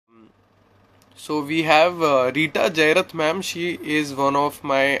So we have Rita Jairath ma'am. She is one of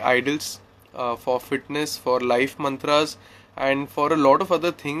my idols for fitness, for life mantras, and for a lot of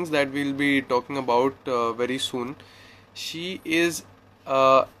other things that we'll be talking about very soon. She is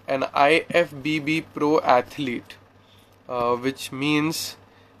an IFBB pro athlete, which means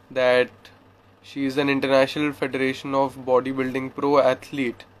that she is an International Federation of Bodybuilding Pro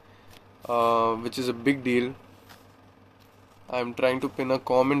Athlete, which is a big deal. I'm trying to pin a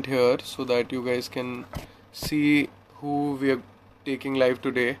comment here so that you guys can see who we are taking live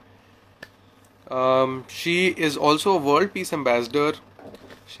today. She is also a World Peace Ambassador.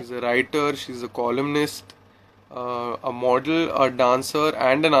 She's a writer, she's a columnist, a model, a dancer,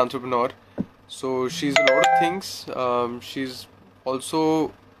 and an entrepreneur. So she's a lot of things. She's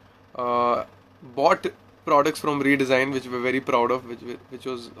also uh, bought products from Redesign, which we're very proud of, which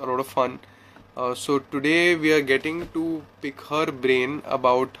was a lot of fun. So today we are getting to pick her brain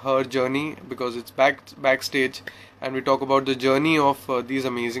about her journey because it's backstage, and we talk about the journey of these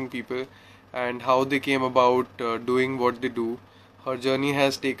amazing people and how they came about doing what they do. Her journey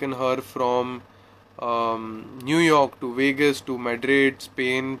has taken her from New York to Vegas to Madrid,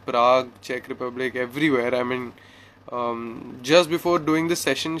 Spain, Prague, Czech Republic, everywhere. I mean, just before doing this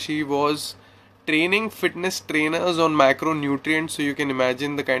session, she was training fitness trainers on macronutrients, so you can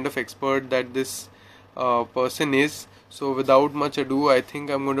imagine the kind of expert that this person is. So, without much ado, I think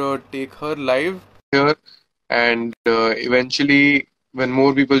I'm going to take her live here, and eventually, when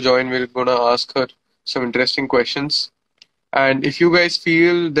more people join, we're going to ask her some interesting questions. And if you guys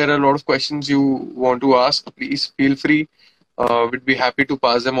feel there are a lot of questions you want to ask, please feel free. We'd be happy to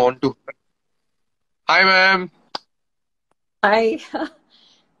pass them on to her. Hi, ma'am. Hi,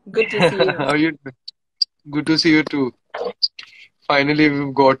 good to see How you. are you? Good to see you too. Finally,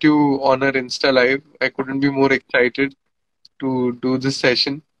 we've got you on our Insta Live. I couldn't be more excited to do this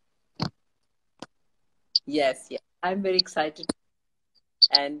session. Yes, yes, I'm very excited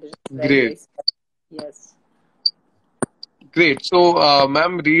and very, Great, very special. Yes, great. So,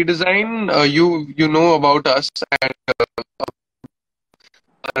 ma'am, Redesign, you know about us, and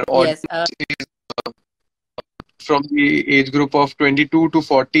our yes, audience is from the age group of 22 to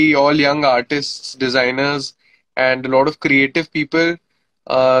 40, all young artists, designers, and a lot of creative people,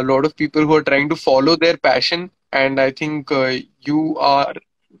 a lot of people who are trying to follow their passion. And I think you are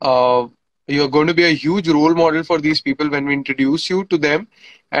uh, you're going to be a huge role model for these people when we introduce you to them.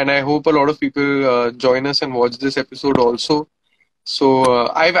 And I hope a lot of people join us and watch this episode also. So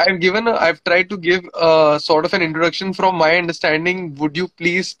I've tried to give sort of an introduction from my understanding. Would you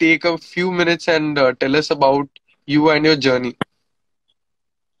please take a few minutes and tell us about you and your journey?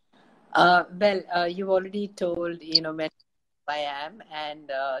 you've already told, who I am, and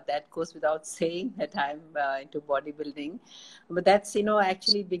that goes without saying that I'm into bodybuilding. But that's,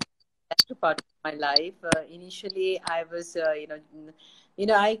 actually big part of my life. Initially, I was, I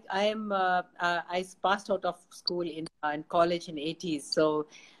am, I passed out of school in college in 80s. So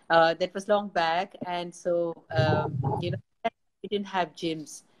that was long back. And so, we didn't have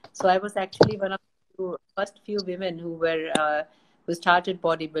gyms. So I was actually one of the first few women who started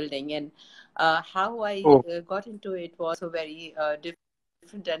bodybuilding. And how I Oh, got into it was also very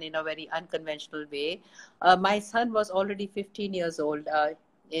different and in a very unconventional way. My son was already 15 years old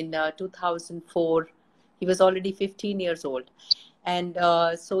in 2004. He was already 15 years old. And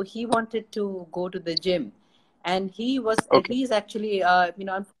so he wanted to go to the gym. And okay. he's actually,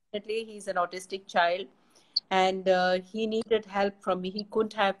 unfortunately, he's an autistic child, and he needed help from me. He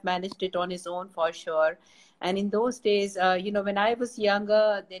couldn't have managed it on his own for sure. And in those days, when I was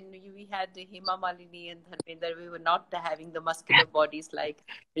younger, then we had the Hema Malini and Dharmender. We were not having the muscular bodies like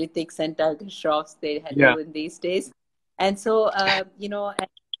Hrithik and Tiger Shroffs they Yeah. do in these days. And so, and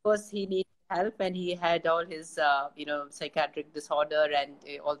of course, he needed help, and he had all his, psychiatric disorder and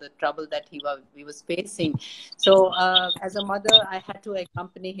all the trouble that he was facing. So, as a mother, I had to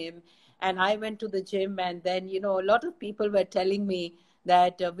accompany him, and I went to the gym. And then, a lot of people were telling me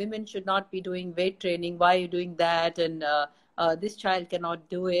that women should not be doing weight training. Why are you doing that? And this child cannot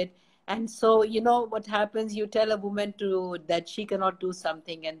do it. And so, what happens, you tell a woman to that she cannot do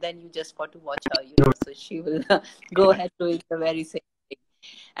something, and then you just got to watch her, so she will go ahead doing the very same thing.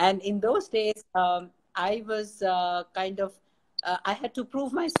 And in those days, I was kind of, I had to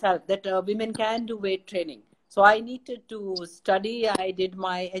prove myself that women can do weight training. So I needed to study. I did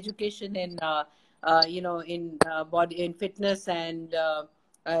my education in, body, in fitness and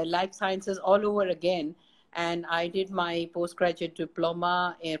life sciences all over again. And I did my postgraduate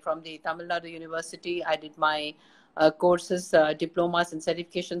diploma from the Tamil Nadu University. I did my courses, diplomas and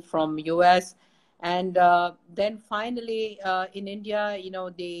certifications from US. And then finally in India,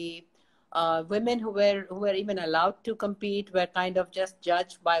 women who were even allowed to compete were kind of just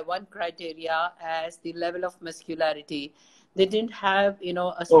judged by one criteria as the level of muscularity. They didn't have,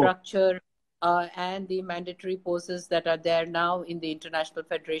 a Oh, structure and the mandatory poses that are there now in the international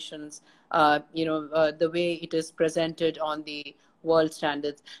federations, the way it is presented on the world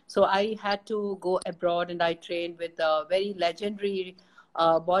standards. So I had to go abroad and I trained with very legendary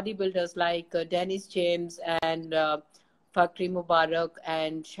bodybuilders like Dennis James and Fakhri Mubarak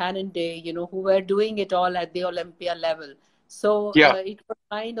and Shannon Day, who were doing it all at the Olympia level. So yeah, it was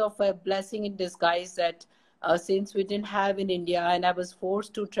kind of a blessing in disguise that since we didn't have in India and I was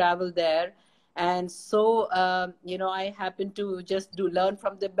forced to travel there. And so, I happened to just learn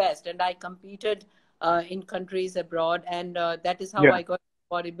from the best and I competed in countries abroad. And that is how yeah. I got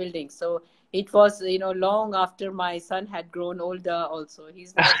bodybuilding. So it was, long after my son had grown older also.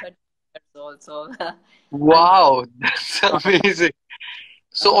 He's now 30 years old. So I'm Wow, that's amazing.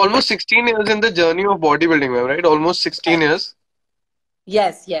 So almost 16 years in the journey of bodybuilding, ma'am, right? Almost 16 years.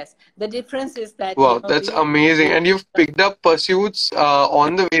 Yes, yes. The difference is that, Wow, that's being amazing. And you've picked up pursuits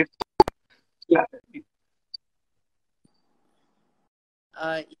on the way. Yeah,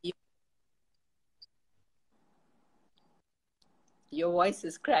 uh, you, your voice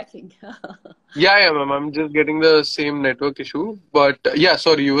is cracking. yeah, ma'am. I'm just getting the same network issue. But yeah,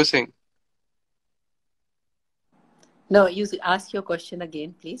 sorry, you were saying. No, you ask your question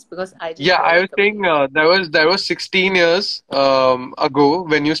again, please, because I didn't Yeah, hear I it was saying completely. that was 16 years ago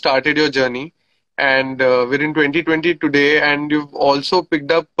when you started your journey, and we're in 2020 today, and you've also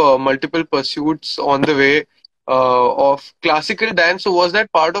picked up multiple pursuits on the way of classical dance. So was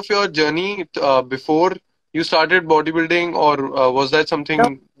that part of your journey before you started bodybuilding, or was that No,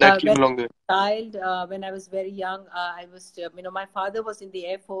 something that when came along the way? child, when I was very young, I was, my father was in the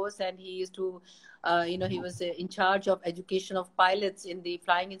Air Force and he used to, he was in charge of education of pilots in the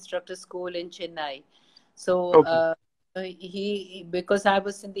flying instructor school in Chennai. So, Okay. because I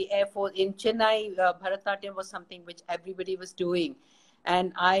was in the Air Force in Chennai, Bharatanatyam was something which everybody was doing.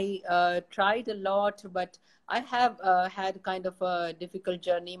 And I tried a lot, but I have had kind of a difficult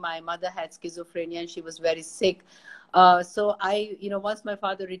journey. My mother had schizophrenia and she was very sick. So I, once my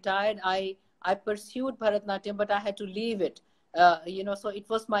father retired, I pursued Bharatanatyam, but I had to leave it. So it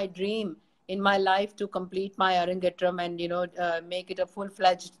was my dream in my life to complete my Arangetram and make it a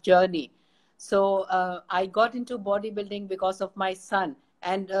full-fledged journey. So I got into bodybuilding because of my son,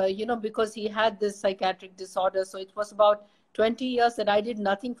 and because he had this psychiatric disorder. So it was about 20 years that I did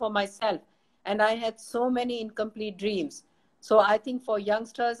nothing for myself, and I had so many incomplete dreams. So I think for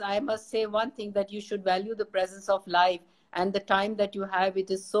youngsters, I must say one thing, that you should value the presence of life and the time that you have. It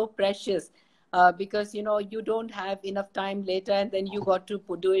is so precious because you don't have enough time later, and then you got to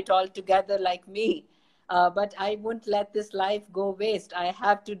do it all together like me. But I won't let this life go waste. I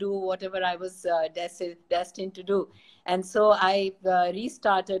have to do whatever I was destined to do. And so I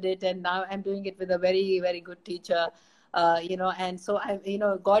restarted it, and now I'm doing it with a very, very good teacher. And so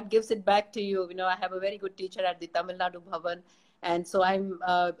God gives it back to you. I have a very good teacher at the Tamil Nadu Bhavan, and so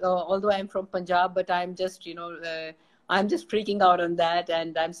although I'm from Punjab, but I'm just freaking out on that,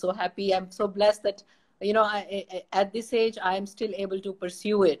 and I'm so happy. I'm so blessed that at this age I'm still able to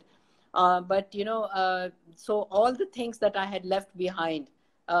pursue it. But so all the things that I had left behind,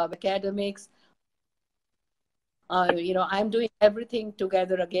 academics, I'm doing everything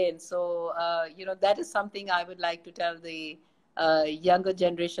together again. So that is something I would like to tell the younger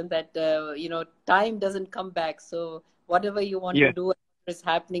generation, that time doesn't come back. So whatever you want to Yeah. do, whatever is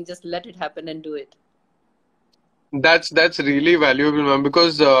happening, just let it happen and do it. That's really valuable, ma'am,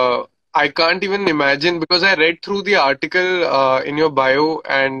 because I can't even imagine, because I read through the article in your bio,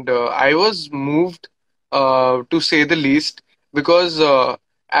 and I was moved to say the least, because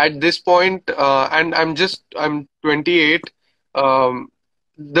at this point, and I'm 28,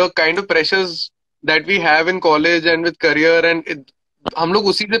 the kind of pressures that we have in college and with career, and हम लोग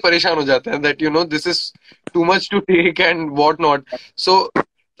उसी से परेशान हो जाते हैं, that this is too much to take and whatnot. So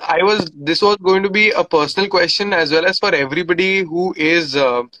this was going to be a personal question as well as for everybody who is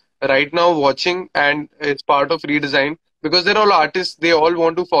right now watching and is part of Redesign, because they're all artists. They all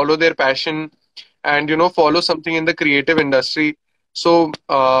want to follow their passion and follow something in the creative industry. So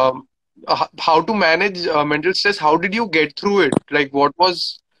how to manage mental stress? How did you get through it? Like, what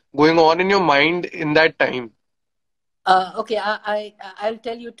was going on in your mind in that time? Okay, I'll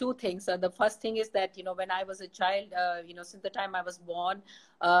tell you two things. The first thing is that when I was a child, since the time I was born,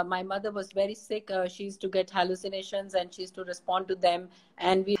 my mother was very sick. She used to get hallucinations and she used to respond to them,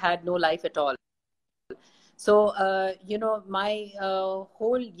 and we had no life at all. So, my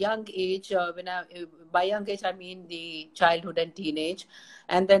whole young age, by young age, I mean the childhood and teenage.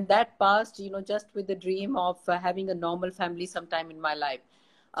 And then that passed, just with the dream of having a normal family sometime in my life.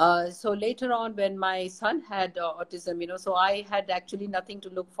 So later on, when my son had autism, so I had actually nothing to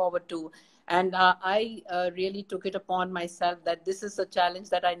look forward to. And I really took it upon myself that this is a challenge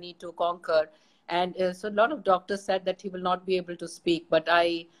that I need to conquer. And so a lot of doctors said that he will not be able to speak, but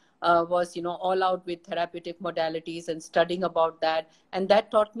I was all out with therapeutic modalities and studying about that, and that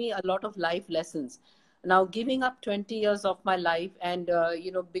taught me a lot of life lessons. Now, giving up 20 years of my life and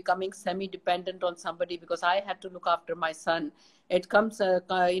becoming semi dependent on somebody because I had to look after my son, it comes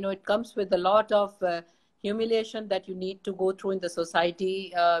with a lot of humiliation that you need to go through in the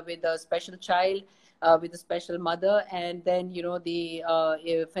society, with a special child, with a special mother, and then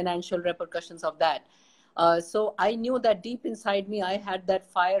the financial repercussions of that. So I knew that deep inside me, I had that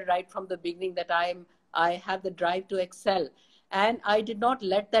fire right from the beginning, that I have the drive to excel, and I did not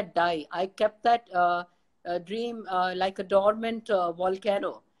let that die. I kept that dream like a dormant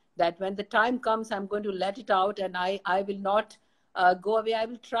volcano. That when the time comes, I'm going to let it out, and I will not go away. I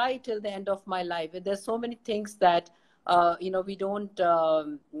will try till the end of my life. There's so many things that we don't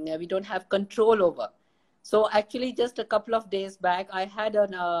have control over. So actually, just a couple of days back, I had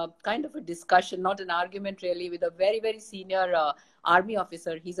a kind of a discussion, not an argument really, with a very, very senior army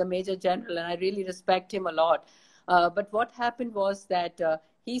officer. He's a major general, and I really respect him a lot. But what happened was that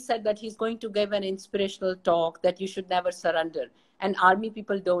he said that he's going to give an inspirational talk that you should never surrender. And army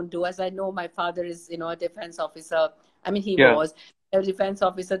people don't do. As I know, my father is, a defense officer. I mean, he Yeah. was a defense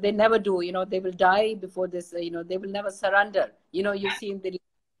officer. They never do. They will die before this. They will never surrender. You've seen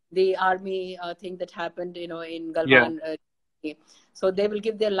the army thing that happened, in Yeah. Galwan. So they will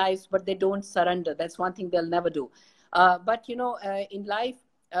give their lives, but they don't surrender. That's one thing they'll never do. But in life,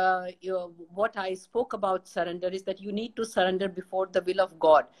 what I spoke about surrender is that you need to surrender before the will of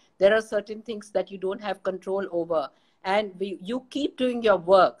God. There are certain things that you don't have control over, and you keep doing your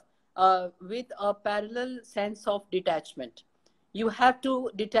work with a parallel sense of detachment. You have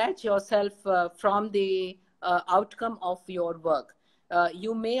to detach yourself from the outcome of your work.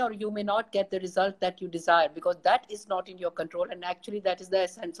 You may or you may not get the result that you desire, because that is not in your control, and actually that is the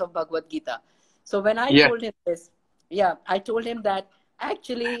essence of Bhagavad Gita. So when I Yeah. told him this, yeah, I told him that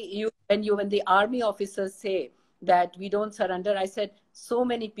actually when the army officers say that we don't surrender, I said so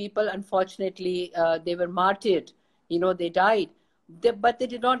many people, unfortunately, they were martyred, they died, but they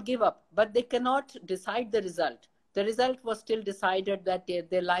did not give up, but they cannot decide the result. The result was still decided, that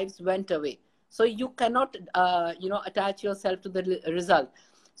their lives went away. So you cannot attach yourself to the result.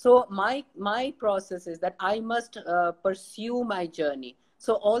 So my process is that I must pursue my journey.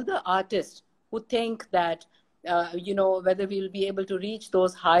 So all the artists who think that whether we will be able to reach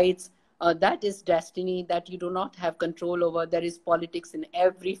those heights, that is destiny that you do not have control over. There is politics in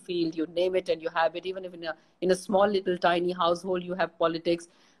every field, you name it and you have it. Even if in a small little tiny household you have politics,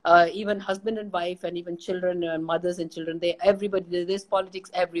 even husband and wife, and even children and mothers and children, there's politics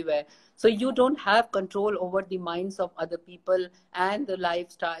everywhere. So you don't have control over the minds of other people and the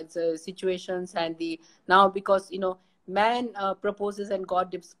lifestyles, situations, and the now, because man proposes and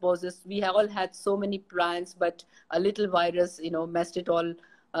God disposes. We have all had so many plans, but a little virus messed it all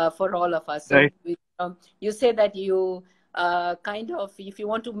for all of us. So Right. you say that you kind of, if you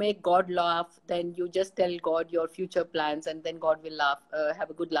want to make God laugh, then you just tell God your future plans, and then God will laugh, have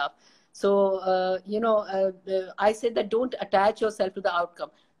a good laugh. So I say that don't attach yourself to the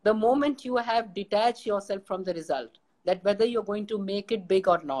outcome. The moment you have detached yourself from the result, that whether you're going to make it big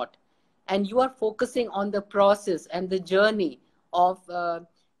or not, and you are focusing on the process and the journey of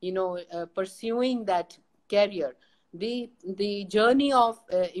pursuing that career, the journey of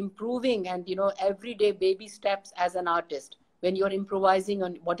improving, and everyday baby steps as an artist, when you're improvising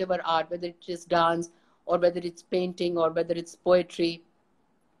on whatever art, whether it is dance or whether it's painting or whether it's poetry.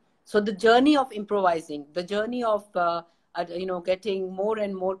 So the journey of improvising, the journey of getting more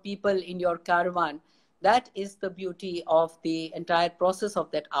and more people in your caravan, that is the beauty of the entire process of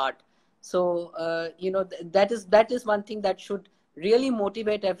that art. So that is one thing that should really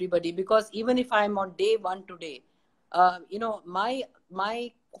motivate everybody, because even if I'm on day one today,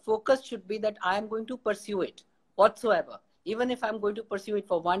 my focus should be that I am going to pursue it whatsoever. Even if I'm going to pursue it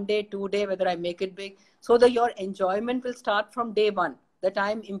for 1 day, 2 day, whether I make it big, so that your enjoyment will start from day one, that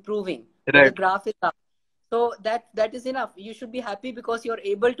I'm improving, that the Right. graph is up. So that is enough. You should be happy because you're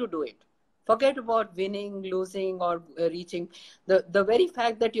able to do it. Forget about winning, losing, or reaching. The very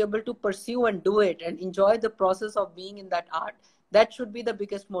fact that you're able to pursue and do it and enjoy the process of being in that art, that should be the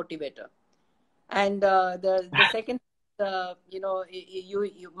biggest motivator. And the second my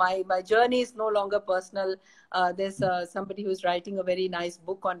journey is no longer personal. There's somebody who's writing a very nice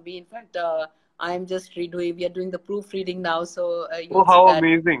book on me. In fact, I'm just redoing. We are doing the proofreading now, so Oh, you'll see how that.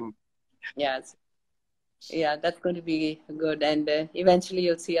 amazing. Yes, yeah, that's going to be good, and eventually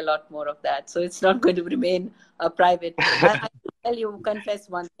you'll see a lot more of that. So it's not going to remain private. I will tell you, confess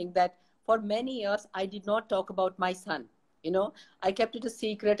one thing, that for many years I did not talk about my son. I kept it a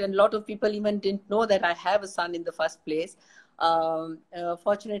secret, and a lot of people even didn't know that I have a son in the first place.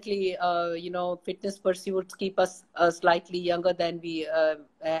 Fortunately, fitness pursuits keep us slightly younger than we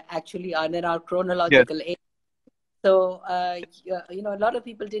actually are in our Yes. chronological age. So, a lot of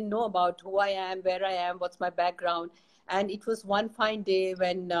people didn't know about who I am, where I am, what's my background. And it was one fine day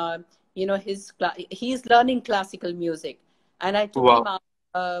when, he's learning classical music. And I took him Wow.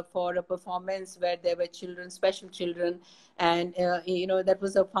 out for a performance where there were children, special children. And, that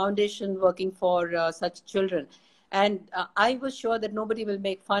was a foundation working for such children. And I was sure that nobody will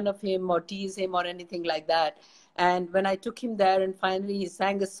make fun of him or tease him or anything like that. And when I took him there and finally he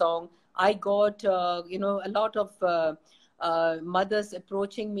sang a song, I got, a lot of mothers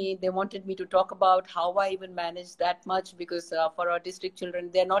approaching me. They wanted me to talk about how I even manage that much, because for autistic children,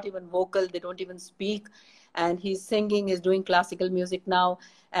 they're not even vocal, they don't even speak. And he's singing, he's doing classical music now.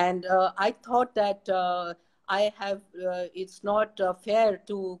 And I thought that it's not fair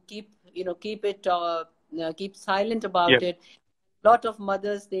to keep silent Yes. about it. Lot of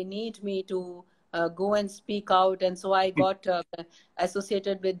mothers, they need me to go and speak out, and so I got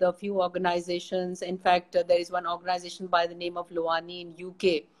associated with a few organizations. In fact, there is one organization by the name of Luani in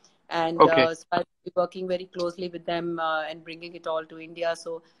UK, and Okay. so I'll be working very closely with them and bringing it all to India.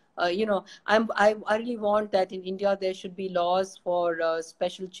 So I really want that in India there should be laws for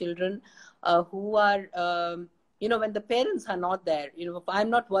special children who are when the parents are not there. If I'm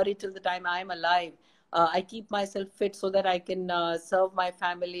not worried till the time I'm alive, I keep myself fit so that I can serve my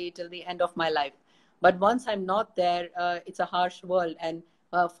family till the end of my life. But once I'm not there, it's a harsh world. And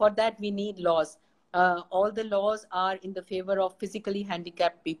for that, we need laws. All the laws are in the favor of physically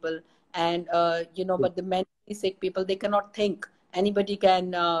handicapped people. And, but the mentally sick people, they cannot think. Anybody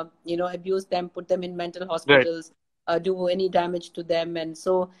can, abuse them, put them in mental Right. hospitals, do any damage to them. And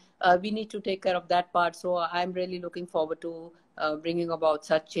so we need to take care of that part. So I'm really looking forward to bringing about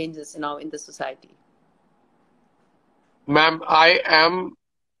such changes now in the society. Ma'am,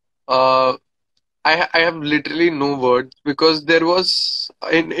 uh, I have literally no words because there was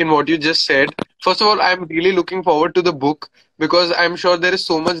in what you just said. First of all, I'm really looking forward to the book because I'm sure there is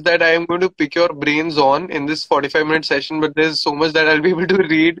so much that I am going to pick your brains on in this 45-minute session, but there's so much that I'll be able to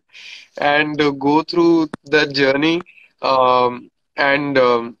read and go through the journey. And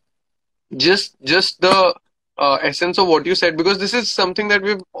just the essence of what you said, because this is something that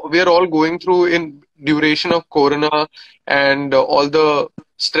we are all going through in duration of corona, and all the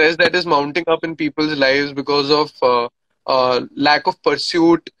stress that is mounting up in people's lives because of lack of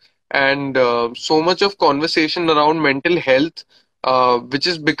pursuit, and so much of conversation around mental health, which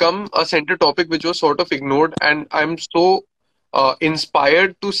has become a center topic which was sort of ignored. And I'm so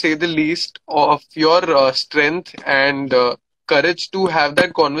inspired, to say the least, of your strength and courage to have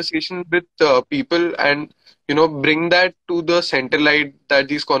that conversation with people, and bring that to the center light, that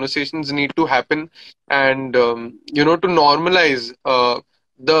these conversations need to happen, and to normalize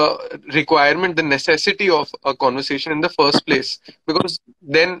the requirement, the necessity of a conversation in the first place, because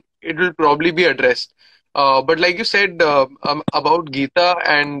then it will probably be addressed. But like you said, about Gita,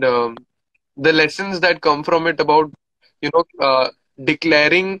 and the lessons that come from it, about you know uh,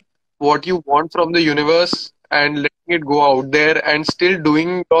 declaring what you want from the universe and letting it go out there, and still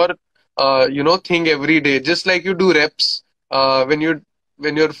doing your thing every day, just like you do reps when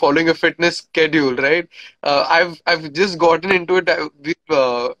you're following a fitness schedule, right? I've just gotten into it. We've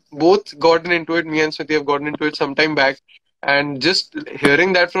both gotten into it. Me and Smriti have gotten into it some time back, and just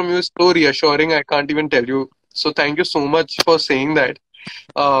hearing that from you is so reassuring. I can't even tell you. So thank you so much for saying that.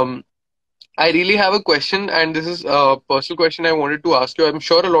 um, I really have a question, and this is a personal question I wanted to ask you. I'm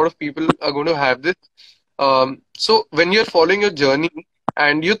sure a lot of people are going to have this. So when you're following your journey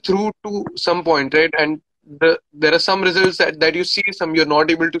and you're through to some point, right? And there are some results that you see, some you're not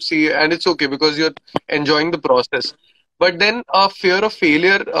able to see, and it's okay because you're enjoying the process. But then a fear of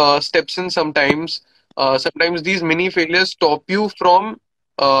failure steps in sometimes. Sometimes these mini failures stop you from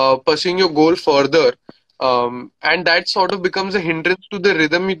pursuing your goal further, and that sort of becomes a hindrance to the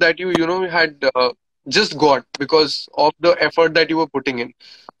rhythm that you had just got because of the effort that you were putting in.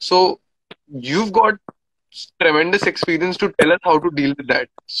 So you've got tremendous experience to tell us how to deal with that.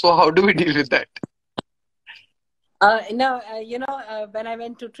 So how do we deal with that? No, when I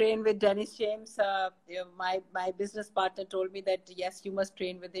went to train with Dennis James, my business partner told me that yes, you must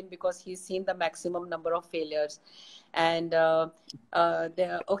train with him because he's seen the maximum number of failures. And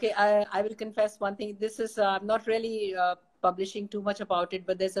okay, I will confess one thing. This is I'm not really publishing too much about it,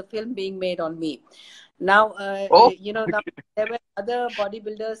 but there's a film being made on me. Now, Oh, now there were other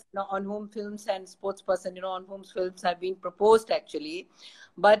bodybuilders, on whom films and sports person, on whom films have been proposed actually.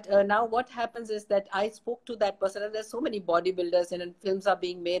 But now what happens is that I spoke to that person, and there's so many bodybuilders, and films are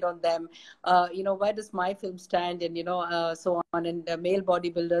being made on them. Where does my film stand? And so on. And the male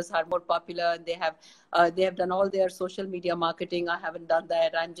bodybuilders are more popular, and they have done all their social media marketing. I haven't done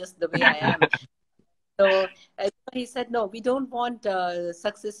that. I'm just the way I am. So he said, no, we don't want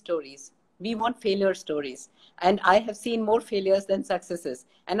success stories. We want failure stories. And I have seen more failures than successes.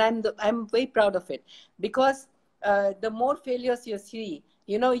 And I'm very proud of it because the more failures you see,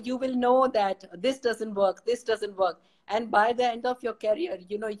 you will know that this doesn't work, this doesn't work. And by the end of your career,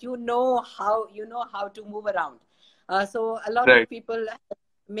 you know how to move around. So a lot of right, people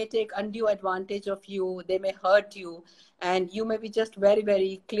may take undue advantage of you. They may hurt you, and you may be just very,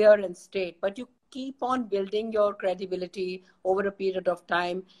 very clear and straight. But you keep on building your credibility over a period of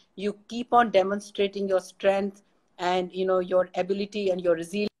time. You keep on demonstrating your strength and your ability and your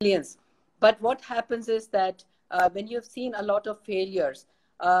resilience. But what happens is that when you've seen a lot of failures,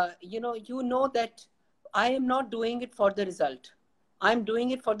 you know that I am not doing it for the result. I'm doing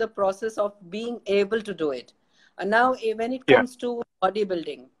it for the process of being able to do it. And now, when it yeah, comes to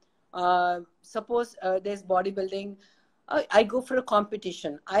bodybuilding, suppose there's bodybuilding, I go for a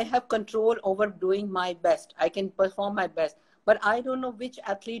competition. I have control over doing my best. I can perform my best. But I don't know which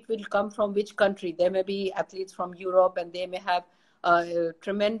athlete will come from which country. There may be athletes from Europe, and they may have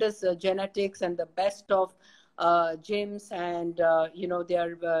tremendous genetics and the best of gyms and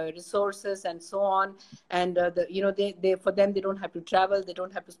their resources and so on. And they for them, they don't have to travel. They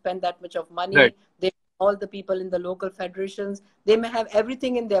don't have to spend that much of right, money. They all the people in the local federations, they may have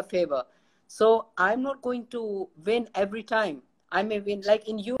everything in their favor. So I'm not going to win every time. I may win, like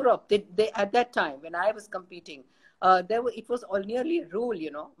in Europe. They at that time when I was competing, it was all nearly a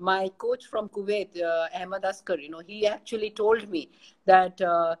rule. My coach from Kuwait, Ahmed Askar, he actually told me that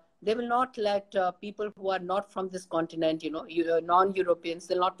they will not let people who are not from this continent, non-Europeans,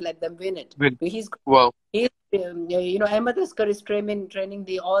 they'll not let them win it. with, He's wow, He's, Ahmed Askar is training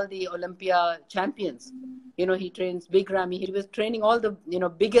all the Olympia champions. He trains Big Ramy. He was training all the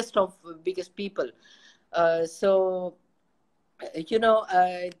biggest of biggest people. So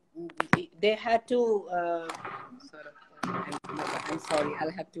they had to. Sort of, I'm sorry.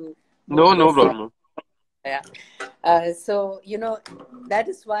 I'll have to no, move no this. problem. Yeah. So that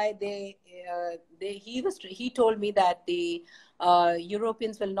is why he told me that the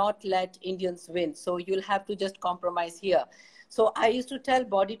Europeans will not let Indians win, so you'll have to just compromise here. So I used to tell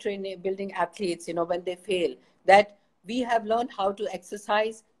body training building athletes, when they fail, that we have learned how to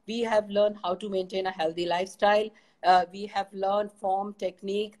exercise, we have learned how to maintain a healthy lifestyle, we have learned form,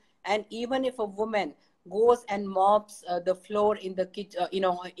 technique. And even if a woman goes and mops the floor in the kitchen,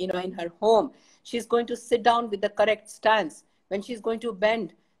 in her home, she's going to sit down with the correct stance. When she's going to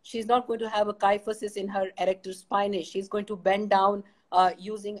bend, she's not going to have a kyphosis in her erector spinae. She's going to bend down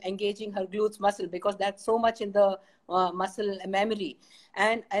engaging her glutes muscle, because that's so much in the muscle memory.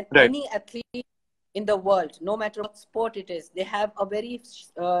 And Right, any athlete in the world, no matter what sport it is, they have a very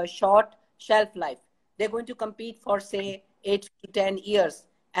short shelf life. They're going to compete for, say, 8 to 10 years.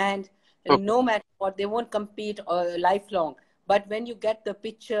 And okay, no matter what, they won't compete lifelong. But when you get the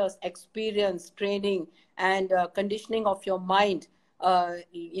pictures, experience, training, and conditioning of your mind,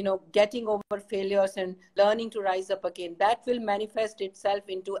 getting over failures and learning to rise up again, that will manifest itself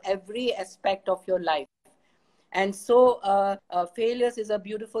into every aspect of your life. And so failures is a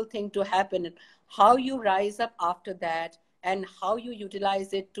beautiful thing to happen. How you rise up after that and how you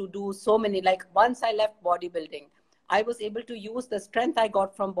utilize it to do so many, like once I left bodybuilding, I was able to use the strength I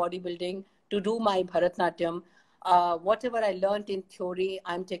got from bodybuilding to do my Bharatnatyam. Whatever I learned in theory,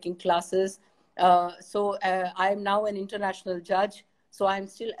 I'm taking classes. So I'm now an international judge. So I'm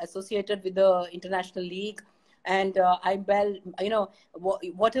still associated with the international league. And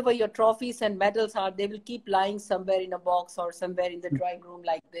whatever your trophies and medals are, they will keep lying somewhere in a box or somewhere in the drawing room,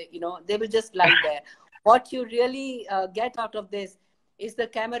 like they will just lie there. What you really get out of this is the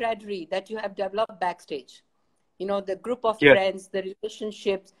camaraderie that you have developed backstage, the group of yeah, friends, the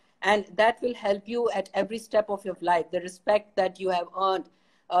relationships, and that will help you at every step of your life, the respect that you have earned.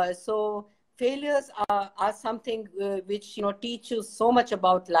 So failures are something which teach you so much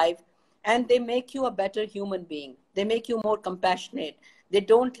about life, and they make you a better human being. They make you more compassionate. They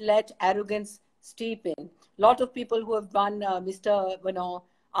don't let arrogance steep in. lot of people who have won Mr.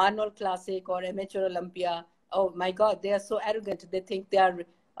 Arnold Classic or Amateur Olympia. Oh my God, they are so arrogant. They think they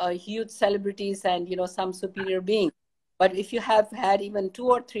are huge celebrities and some superior being. But if you have had even 2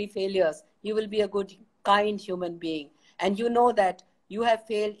 or 3 failures, you will be a good, kind human being. And you know that you have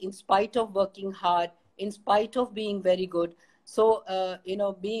failed in spite of working hard, in spite of being very good. So,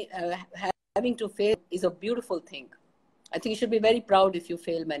 having to fail is a beautiful thing. I think you should be very proud if you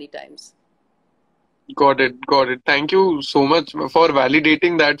fail many times. Got it, got it. Thank you so much for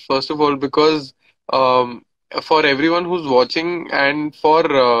validating that, first of all, because um, for everyone who's watching and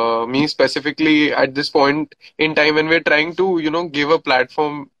for me specifically at this point in time when we're trying to, give a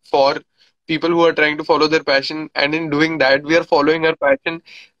platform for people who are trying to follow their passion, and in doing that, we are following our passion.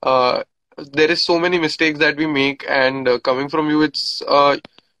 Uh, there is so many mistakes that we make, and coming from you, it's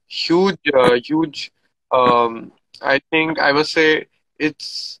huge, huge. I think I must say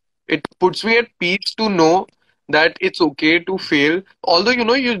it's it puts me at peace to know that it's okay to fail. Although,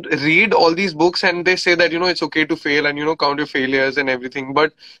 you read all these books and they say that, it's okay to fail and, count your failures and everything,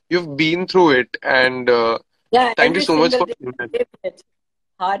 but you've been through it. And Yeah, thank you every so much single for day doing that. you live it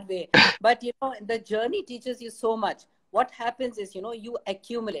hard way. But the journey teaches you so much. What happens is, you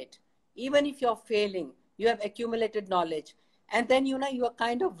accumulate. Even if you're failing, you have accumulated knowledge. And then, you are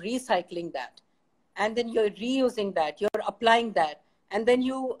kind of recycling that. And then you're reusing that, you're applying that. And then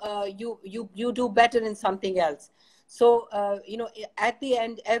you do better in something else. So, at the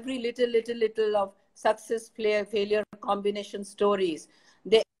end, every little of success, failure, combination stories,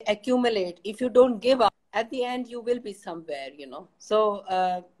 they accumulate. If you don't give up, at the end you will be somewhere.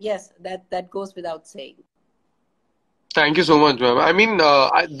 So yes, that goes without saying. Thank you so much, ma'am. I mean,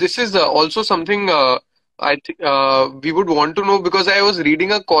 this is also something I think we would want to know, because I was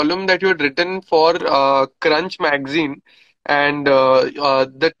reading a column that you had written for Crunch magazine, and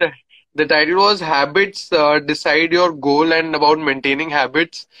the title was "Habits Decide Your Goal," and about maintaining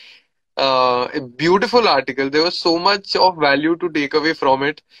habits. A beautiful article. There was so much of value to take away from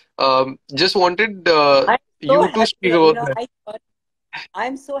it. Just wanted I'm so you to happy. speak about that.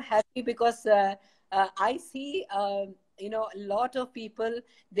 I'm so happy because I see, a lot of people,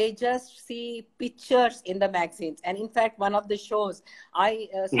 they just see pictures in the magazines. And in fact, one of the shows,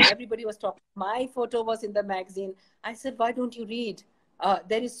 everybody was talking, my photo was in the magazine. I said, why don't you read?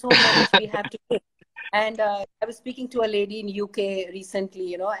 There is so much we have to read. And I was speaking to a lady in UK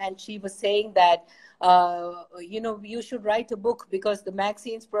recently, and she was saying that, you should write a book, because the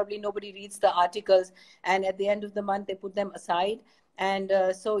magazines, probably nobody reads the articles. And at the end of the month, they put them aside. And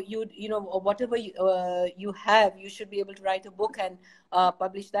so whatever you have, you should be able to write a book and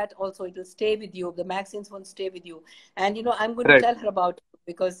publish that. Also, it will stay with you. The magazines won't stay with you. And I'm going to Right. tell her about it,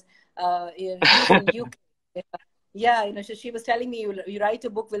 because she's in UK. Yeah, she was telling me, you write a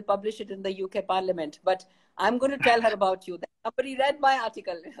book, we'll publish it in the UK Parliament. But I'm going to tell her about you. That somebody read my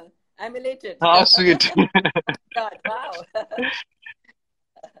article. I'm elated. How sweet. God, wow.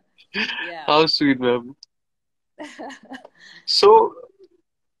 Yeah. How sweet, ma'am. So,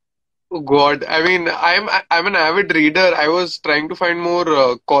 oh God, I mean, I'm an avid reader. I was trying to find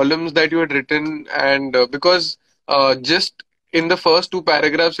more columns that you had written, and because just in the first two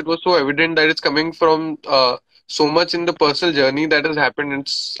paragraphs, it was so evident that it's coming from so much in the personal journey that has happened.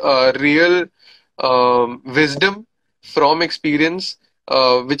 It's real wisdom from experience,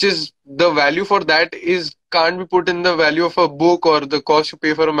 which is the value for that is can't be put in the value of a book or the cost you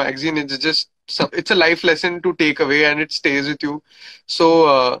pay for a magazine. It's just it's a life lesson to take away, and it stays with you.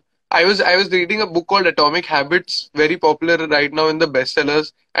 So. I was reading a book called Atomic Habits, very popular right now in the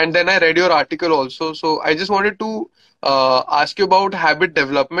bestsellers, and then I read your article also. So I just wanted to ask you about habit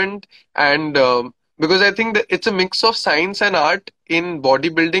development, and because I think that it's a mix of science and art in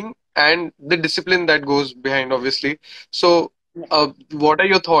bodybuilding and the discipline that goes behind, obviously. So, what are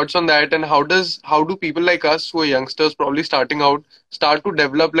your thoughts on that, and how do people like us who are youngsters, probably starting out, start to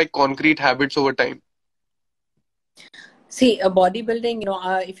develop like concrete habits over time? See, bodybuilding,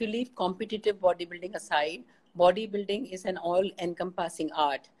 if you leave competitive bodybuilding aside, bodybuilding is an all-encompassing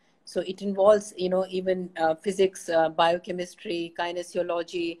art. So it involves, even physics, biochemistry,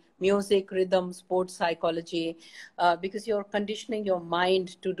 kinesiology, music, rhythm, sports psychology, because you're conditioning your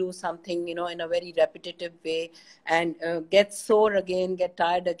mind to do something, in a very repetitive way, and get sore again, get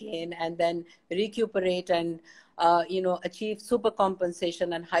tired again, and then recuperate and achieve super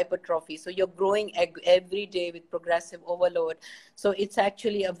compensation and hypertrophy. So you're growing every day with progressive overload. So it's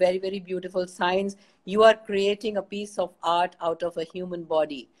actually a very, very beautiful science. You are creating a piece of art out of a human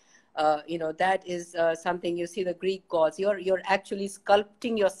body. That is something. You see the Greek gods. You're actually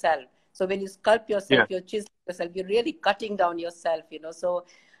sculpting yourself. So when you sculpt yourself, Yeah. you're chiseling yourself. You're really cutting down yourself. So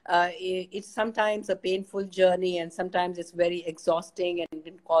it's sometimes a painful journey, and sometimes it's very exhausting and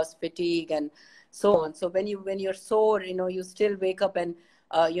can cause fatigue and so on. So when you're sore, you still wake up and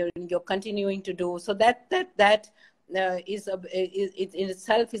you're continuing to do. So that is it in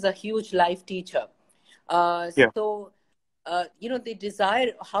itself is a huge life teacher. Uh, Yeah. so the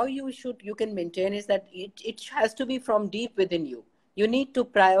desire, how you can maintain is that it has to be from deep within you. You need to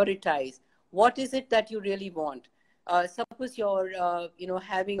prioritize what is it that you really want. Suppose you're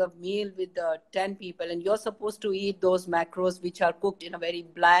having a meal with 10 people, and you're supposed to eat those macros which are cooked in a very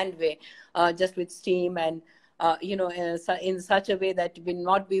bland way, just with steam, and in such a way that will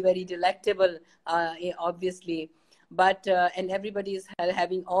not be very delectable, obviously. But and everybody is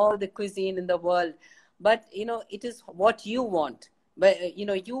having all the cuisine in the world, but it is what you want. But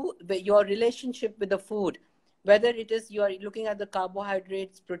your relationship with the food, whether it is you are looking at the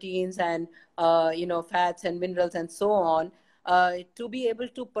carbohydrates, proteins, and fats and minerals and so on, to be able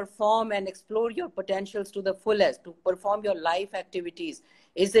to perform and explore your potentials to the fullest, to perform your life activities.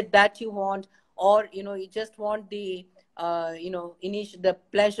 Is it that you want, or you just want the the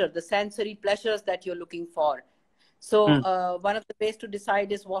pleasure, the sensory pleasures that you're looking for? So Hmm. one of the ways to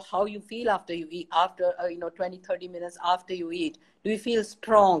decide is how you feel after you eat, after 20, 30 minutes after you eat. Do you feel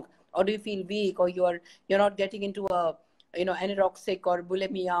strong, or do you feel weak, or you're not getting into a anorexic or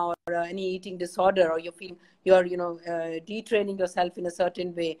bulimia, or any eating disorder, or you're detraining yourself in a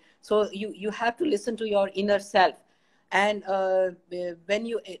certain way. So you have to listen to your inner self. And when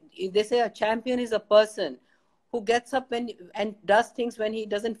they say a champion is a person who gets up and does things when he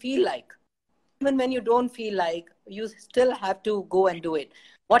doesn't feel like. Even when you don't feel like, you still have to go and do it.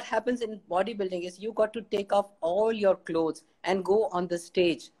 What happens in bodybuilding is you got to take off all your clothes and go on the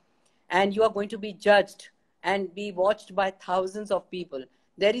stage, and you are going to be judged and be watched by thousands of people.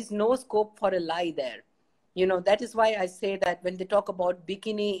 There is no scope for a lie there. That is why I say that when they talk about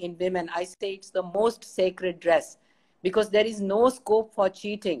bikini in women, I say it's the most sacred dress, because there is no scope for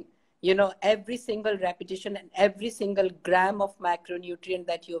cheating. Every single repetition and every single gram of macronutrient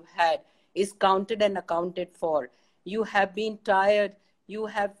that you've had is counted and accounted for. You have been tired, you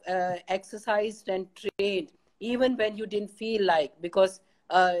have exercised and trained even when you didn't feel like, because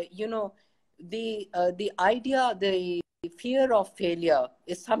the idea, the fear of failure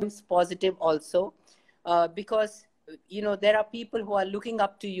is sometimes positive also, because there are people who are looking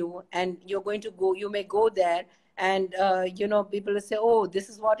up to you, and you may go there, and people will say, oh, this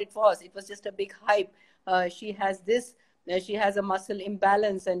is what it was just a big hype. She has this, she has a muscle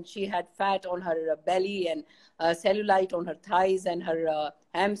imbalance, and she had fat on her belly, and cellulite on her thighs and her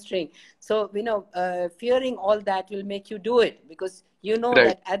hamstring. So fearing all that will make you do it, because Right.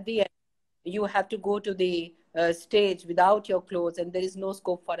 that at the end you have to go to the stage without your clothes, and there is no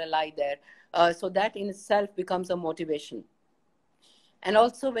scope for a lie there. So that in itself becomes a motivation. And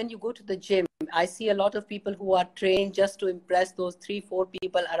also, when you go to the gym, I see a lot of people who are trained just to impress those 3, 4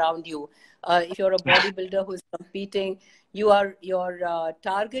 people around you. If you're a bodybuilder who is competing, your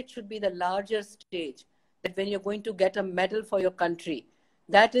target should be the larger stage. That when you're going to get a medal for your country,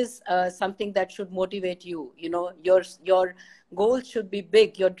 that is something that should motivate you. Your goals should be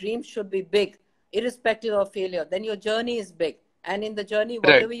big, your dreams should be big, irrespective of failure. Then your journey is big, and in the journey,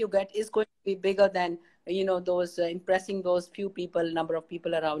 Right. whatever you get is going to be bigger than those impressing those few people, number of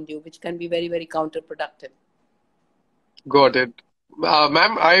people around you, which can be very, very counterproductive. Got it.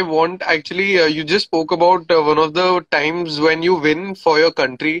 Ma'am, I want actually, you just spoke about one of the times when you win for your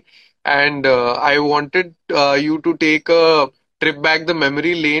country, and I wanted you to take a trip back the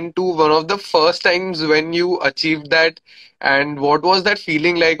memory lane to one of the first times when you achieved that, and what was that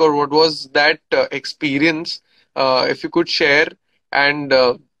feeling like, or what was that experience, if you could share, and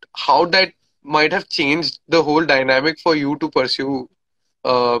how that might have changed the whole dynamic for you to pursue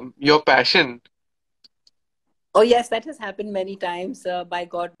your passion. Oh yes, that has happened many times, by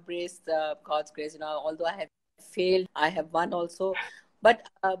God's grace. Although I have failed, I have won also. But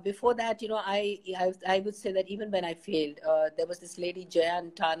before that, I would say that even when I failed, there was this lady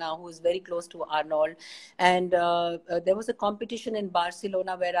Jayan Tana who is very close to Arnold, and there was a competition in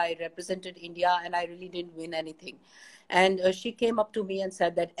Barcelona where I represented India, and I really didn't win anything. And she came up to me and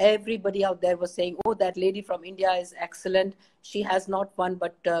said that everybody out there was saying, "Oh, that lady from India is excellent. She has not won,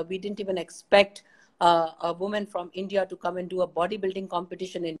 but we didn't even expect a woman from India to come and do a bodybuilding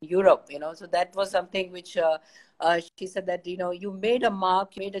competition in Europe." So that was something which she said that, you made a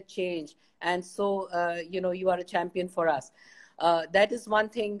mark, you made a change. And so, you are a champion for us. That is one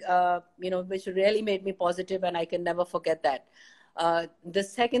thing, which really made me positive, and I can never forget that. The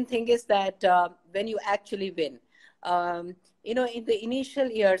second thing is that when you actually win, Um, in the initial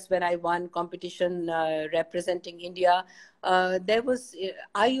years when I won competition representing India, I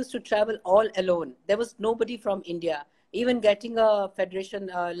used to travel all alone. There was nobody from India. Even getting a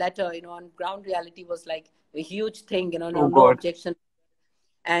federation letter, on ground reality was like a huge thing. Oh No God. objection.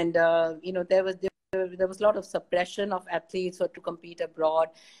 And there was a lot of suppression of athletes or to compete abroad,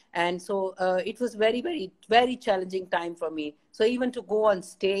 and so it was very, very, very challenging time for me. So even to go on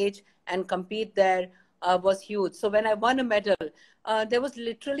stage and compete there was huge. So when I won a medal, there was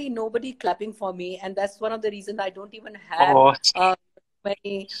literally nobody clapping for me, and that's one of the reasons I don't even have Oh uh,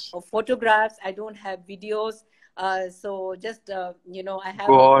 many photographs. I don't have videos. So just I have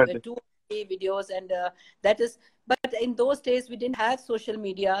God. two or three videos, and that is. But in those days, we didn't have social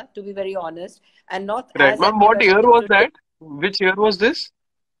media, to be very honest, and not Right, as ma'am. active What as year it is was today. that? Which year was this?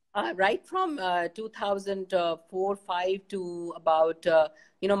 Right from 2004, 5 to about,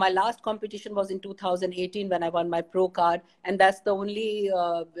 my last competition was in 2018 when I won my pro card. And that's the only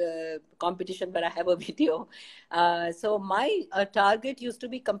competition where I have a video. So my target used to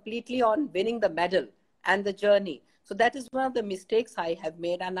be completely on winning the medal and the journey. So that is one of the mistakes I have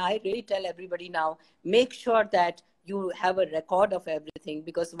made. And I really tell everybody now, make sure that you have a record of everything,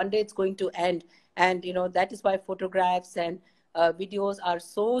 because one day it's going to end. And, that is why photographs and videos are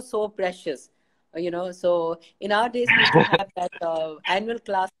so precious. So in our days we used to have that annual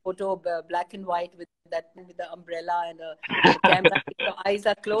class photo, black and white, with the umbrella and a camera. If your eyes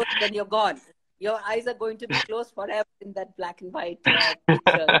are closed, then you're gone. Your eyes are going to be closed forever in that black and white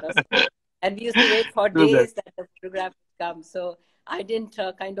picture. And we used to wait for Do that. days that the photograph would come. So I didn't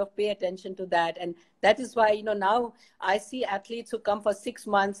kind of pay attention to that. And that is why, now I see athletes who come for 6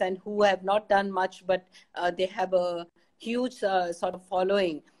 months and who have not done much, but they have a huge sort of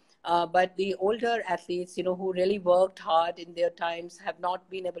following. But the older athletes, who really worked hard in their times, have not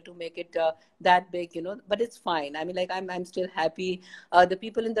been able to make it that big, but it's fine. I mean, like, I'm still happy. The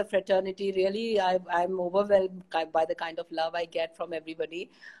people in the fraternity, really, I'm overwhelmed by the kind of love I get from everybody.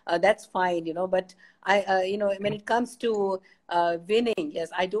 That's fine, but when it comes to winning, yes,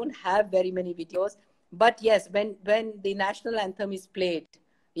 I don't have very many videos, but yes, when the national anthem is played,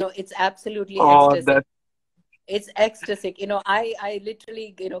 it's absolutely Oh, ecstasy. that. It's ecstasy. I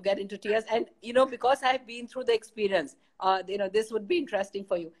literally, get into tears. And, because I've been through the experience, this would be interesting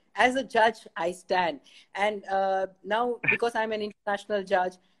for you. As a judge, I stand. And now, because I'm an international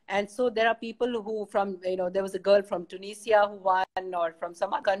judge, and so there are people who from, there was a girl from Tunisia who won, or from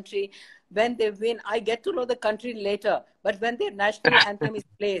some other country. When they win, I get to know the country later. But when their national anthem is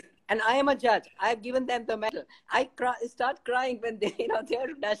played, and I am a judge, I've given them the medal. Start crying when they, their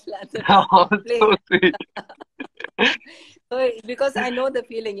national anthem is Oh, played. so sweet. So because I know the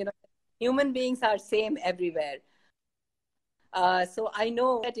feeling, human beings are same everywhere. So I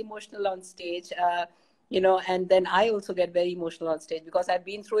know get emotional on stage, and then I also get very emotional on stage because I've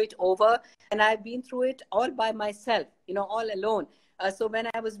been through it over, and I've been through it all by myself, all alone. So when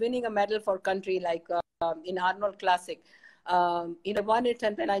I was winning a medal for country, like in Arnold Classic, I won it,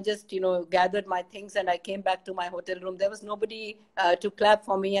 and then I just, gathered my things and I came back to my hotel room. There was nobody to clap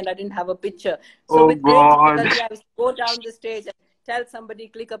for me, and I didn't have a picture. So Oh with great God. difficulty, I was to go down the stage and tell somebody,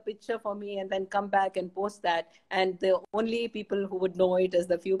 click a picture for me, and then come back and post that. And the only people who would know it is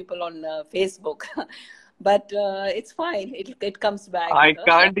the few people on Facebook. But it's fine. It comes back. I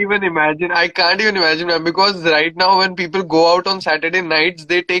can't even imagine. I can't even imagine, ma'am, because right now when people go out on Saturday nights,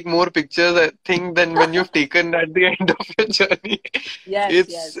 they take more pictures, I think, than when you've taken at the end of your journey. Yes,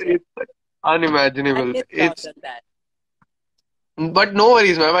 It's yes, yes. it's I unimaginable. miss out It's on that. But no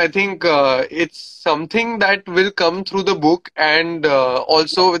worries, ma'am. I think it's something that will come through the book and Yes,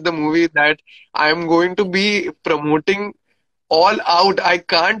 also with the movie that I'm going to yes, be promoting all out. I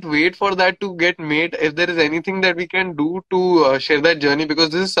can't wait for that to get made. If there is anything that we can do to share that journey, because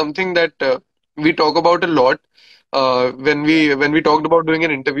this is something that we talk about a lot. When yes, we talked about doing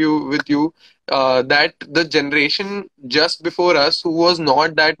an interview with you, that the generation just before us who was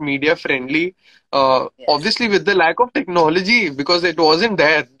not that media friendly, yes, obviously with the lack of technology, because it wasn't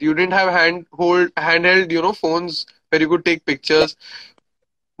there. You didn't have handheld, phones where you could take yes. pictures.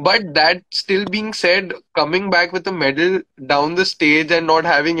 But that still being said, coming back with a medal down the stage and not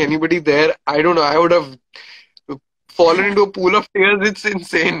having anybody there, I don't know. I would have fallen into a pool of tears. It's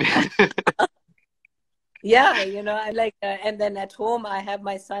insane. Yeah, I'm like, and then at home, I have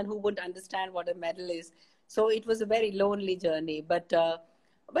my son who wouldn't understand what a medal is. So it was a very lonely journey, but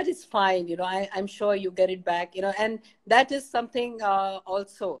it's fine. I'm sure you get it back. And that is something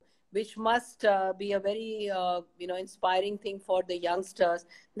also. which must be a very inspiring thing for the youngsters,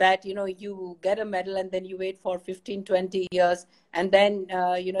 that you get a medal and then you wait for 15-20 years, and then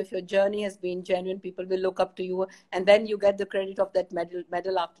if your journey has been genuine, people will look up to you, and then you get the credit of that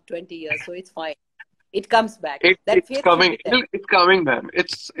medal after 20 years. So it's fine, it comes back. That It's faith should coming. be there. It's coming, ma'am.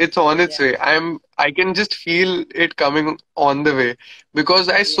 It's on its Yeah, way. I can just feel it coming on the way because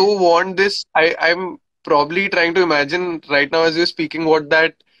I yeah. so want this. I'm probably trying to imagine right now as you're speaking what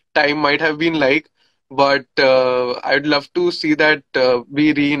that time might have been like. But I'd love to see that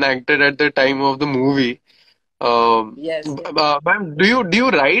be reenacted at the time of the movie. Yes, yes. Ma'am, do you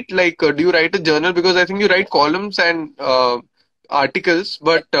write do you write a journal? Because I think you write columns and articles,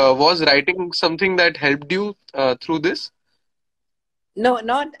 but was writing something that helped you through this? No,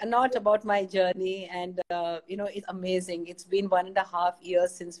 not about my journey, and it's amazing. It's been 1.5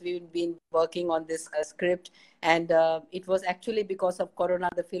 years since we've been working on this script, and it was actually because of Corona.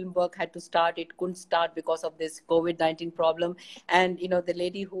 The film work had to start. It couldn't start because of this COVID-19 problem. And the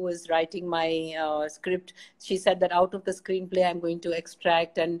lady who is writing my script, she said that out of the screenplay, I'm going to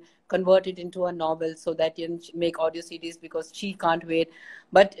extract and convert it into a novel so that make audio CDs, because she can't wait.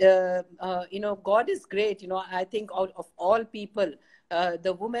 But God is great. I think out of all people,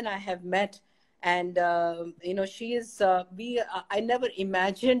 the woman I have met, and she is. I never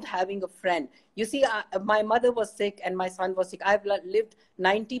imagined having a friend. You see, my mother was sick and my son was sick. I've lived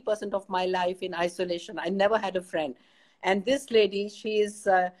 90% of my life in isolation. I never had a friend. And this lady, she is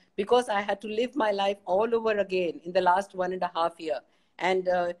because I had to live my life all over again in the last 1.5 year, and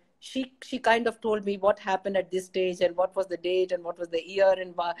she kind of told me what happened at this stage and what was the date and what was the year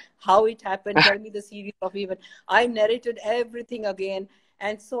and how it happened. Tell me the series of events. I narrated everything again,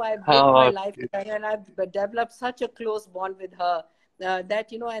 and so I've lived my Uh, life with her, and I've developed such a close bond with her,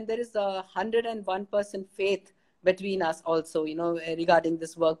 that and there is 101% faith between us also, regarding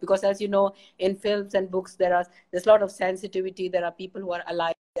this work, because as you know, in films and books, there's a lot of sensitivity. There are people who are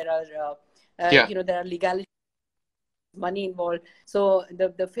alive. There are yeah. there are legalities, money involved. So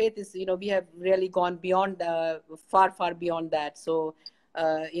the faith is, we have really gone beyond, far beyond that. So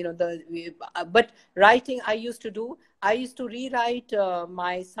but writing, I used to rewrite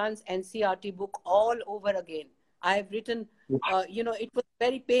my son's NCRT book all over again. I have written, it was a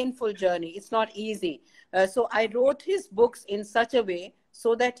very painful journey. It's not easy. So I wrote his books in such a way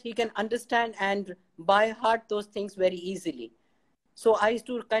so that he can understand and by heart those things very easily. So I used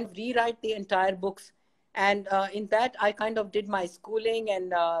to kind of rewrite the entire books, and in that I kind of did my schooling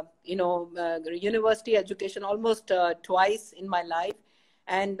and university education almost twice in my life,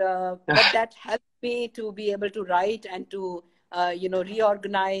 and but that helped me to be able to write and to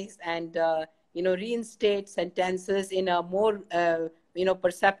reorganize and reinstate sentences in a more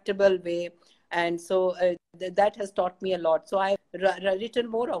perceptible way. And so that has taught me a lot. So I've written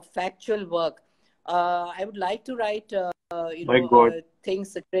more of factual work. I would like to write My God.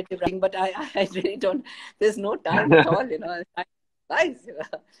 things, creative writing, but I really don't. There's no time at all. Guys,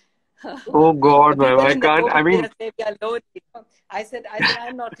 Oh the God, ma'am. people I in the can't. I COVID mean, period say we are lonely. I said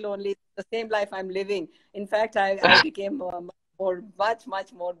I'm not lonely. It's the same life I'm living. In fact, I became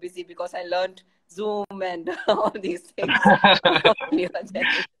much more busy because I learned Zoom and all these things from your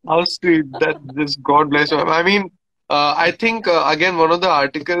generation. how sweet. That just God bless you. I mean, I think again one of the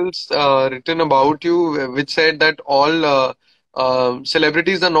articles written about you, which said that all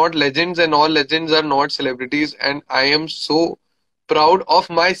celebrities are not legends and all legends are not celebrities. And I am so proud of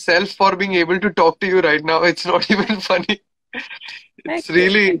myself for being able to talk to you right now. It's not even funny. Thank It's you.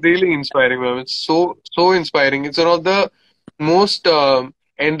 really, Thank you. really inspiring, ma'am. It's so inspiring. It's one of the most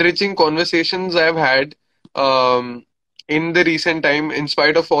enriching conversations I've had in the recent time, in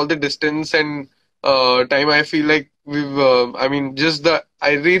spite of all the distance and time. I feel like I mean,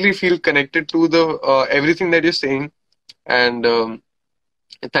 I really feel connected to the everything that you're saying, and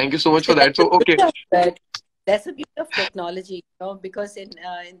thank you so much See, for that. So, okay, that's the beauty of technology, because in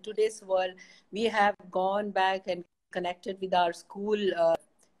today's world, we have gone back and connected with our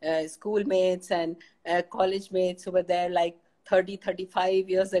schoolmates and college mates who were there like 30, 35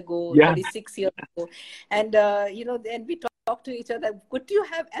 years ago, yeah. 36 years ago. And, then we talk to each other. Could you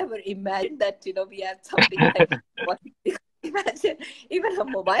have ever imagined that, we have something like what we could imagine, even a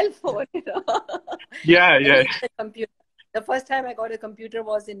mobile phone, Yeah, and yeah. even a computer. The first time I got a computer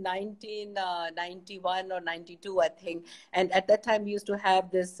was in 1991 or 92, I think. And at that time, we used to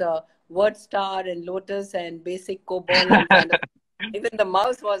have this WordStar and Lotus and Basic COBOL and kind of, even the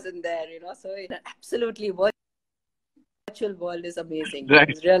mouse wasn't there, So absolutely virtual world is amazing. Right.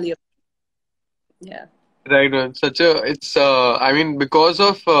 It's really, yeah. Right, man. I mean, because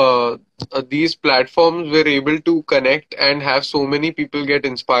of these platforms, we're able to connect and have so many people get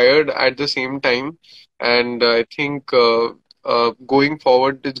inspired at the same time. And I think going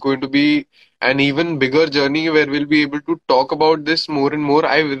forward, it's going to be an even bigger journey where we'll be able to talk about this more and more.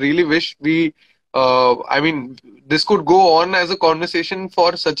 I really wish I mean, this could go on as a conversation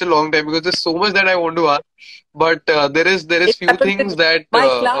for such a long time because there's so much that I want to ask. But there is It few happened with things me. that My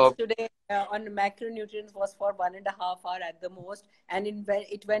class today on macronutrients was for 1.5 hours at the most, and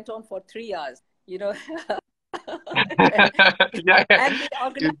it went on for 3 hours. You know, yeah, yeah. and the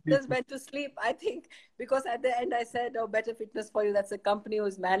You- you- organizers went to sleep. I think because at the end I said, "Oh, Better Fitness for You." That's a company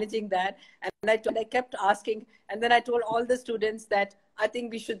who's managing that, and I kept asking, and then I told all the students that I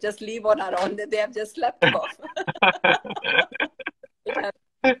think we should just leave on our own. That they have just slept off. It happens.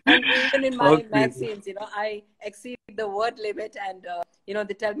 And even in my Okay. magazines, I exceed the word limit, and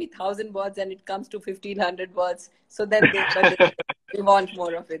they tell me 1,000 words, and it comes to 1,500 words. So then they want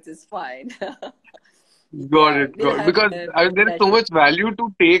more of it. It's fine. Got Yeah, it. we'll Got it. have Because more there is so sessions. much value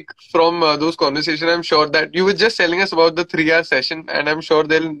to take from those conversations. I'm sure that you were just telling us about the 3 hour session, and I'm sure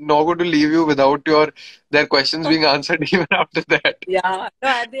they're not going to leave you without their questions being answered even after that. Yeah, no,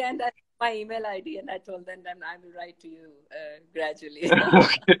 at the end, I put my email ID, and I told them that I will write to you gradually.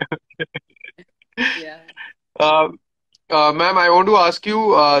 Yeah. Uh, Ma'am, I want to ask you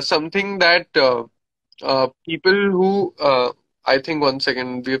something that people who I think 1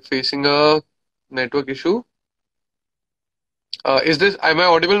 second we are facing a network issue. Is this? Am I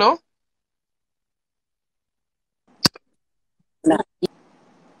audible now?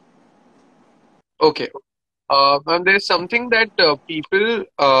 Okay. And there's something that people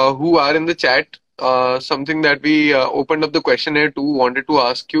who are in the chat, something that we opened up the questionnaire to, wanted to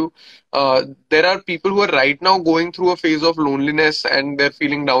ask you. There are people who are right now going through a phase of loneliness and they're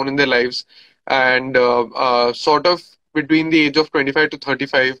feeling down in their lives, and sort of between the age of 25 to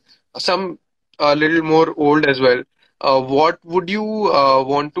 35, some a little more old as well. What would you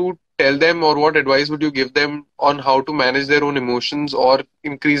want to tell them, or what advice would you give them on how to manage their own emotions or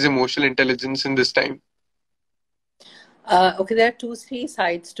increase emotional intelligence in this time? Okay, there are two, three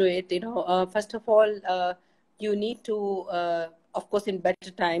sides to it. First of all, you need to, of course, in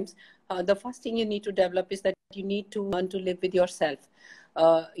better times, the first thing you need to develop is that you need to learn to live with yourself.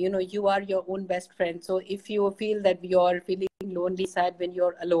 You are your own best friend. So if you feel that you're feeling lonely, sad when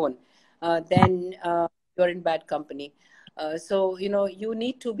you're alone, then you're in bad company. So, you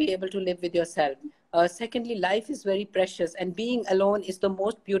need to be able to live with yourself. Secondly, life is very precious, and being alone is the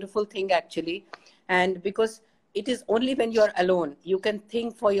most beautiful thing, actually. And because it is only when you're alone you can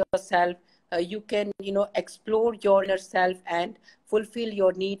think for yourself, you can explore your inner self and fulfill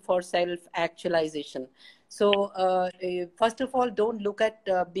your need for self actualization. So first of all, don't look at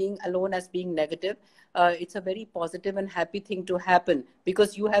being alone as being negative. It's a very positive and happy thing to happen,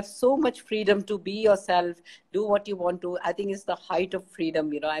 because you have so much freedom to be yourself, do what you want to. I think it's the height of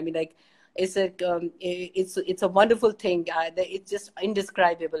freedom. I mean, like, it's a wonderful thing. It's just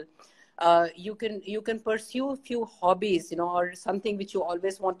indescribable. You can pursue a few hobbies, or something which you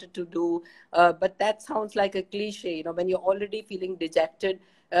always wanted to do, but that sounds like a cliche. When you're already feeling dejected,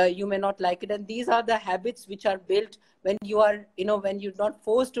 you may not like it, and these are the habits which are built when you're not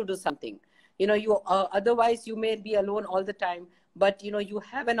forced to do something. You otherwise you may be alone all the time, but you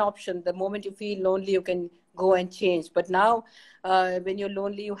have an option. The moment you feel lonely, you can go and change. But now, when you're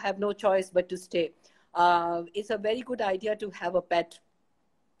lonely, you have no choice but to stay. It's a very good idea to have a pet,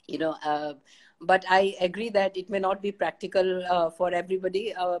 you know uh, but I agree that it may not be practical for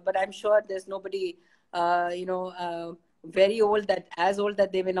everybody, but I'm sure there's nobody very old, that as old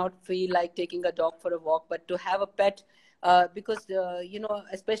that they may not feel like taking a dog for a walk. But to have a pet, because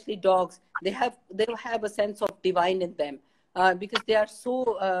especially dogs, they have a sense of divine in them, because they are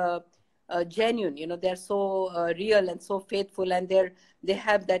so genuine. They're so real and so faithful, and they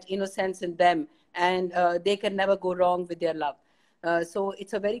have that innocence in them, and they can never go wrong with their love. So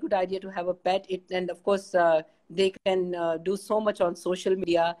it's a very good idea to have a pet. And of course, they can do so much on social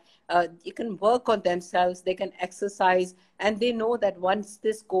media. They can work on themselves. They can exercise, and they know that once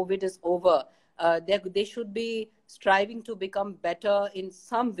this COVID is over, they should be striving to become better in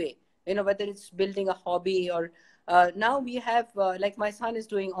some way. Whether it's building a hobby, or now we have, like, my son is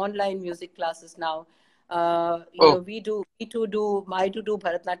doing online music classes now. Oh, We too do. I do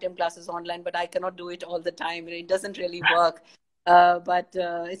Bharatnatyam classes online, but I cannot do it all the time. It doesn't really work. But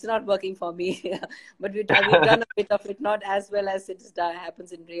it's not working for me. But we've done a bit of it, not as well as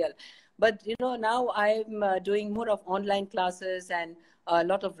happens in real. But now I'm doing more of online classes and a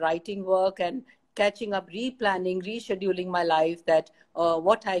lot of writing work, and catching up, replanning, rescheduling my life, that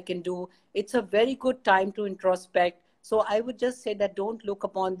what I can do. It's a very good time to introspect. So I would just say that don't look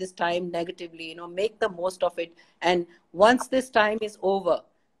upon this time negatively, make the most of it. And once this time is over,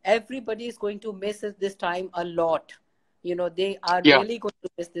 everybody is going to miss this time a lot. They are Yeah, really going to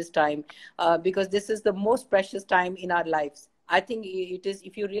miss this time, because this is the most precious time in our lives. I think it is,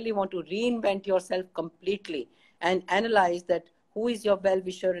 if you really want to reinvent yourself completely and analyze that who is your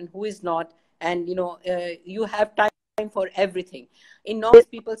well-wisher and who is not. And you have time for everything. In nowadays,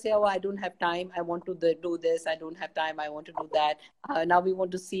 people say, oh, I don't have time, I want to do this, I don't have time, I want to do that. Now we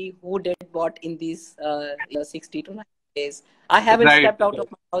want to see who did what in these 60 to 90 days. I haven't right. stepped out of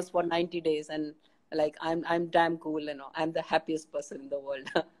my house for 90 days, and like I'm damn cool. I'm the happiest person in the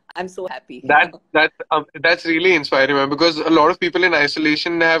world. I'm so happy. That's really inspiring, man. Because a lot of people in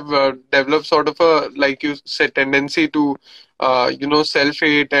isolation have developed sort of a, like you said, tendency to,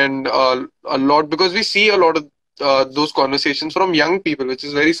 self-hate and a lot, because we see a lot of those conversations from young people, which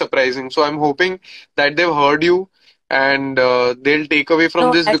is very surprising. So I'm hoping that they've heard you and they'll take away from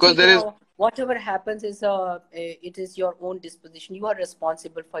No, this, because actually, there is. whatever happens is it is your own disposition. You are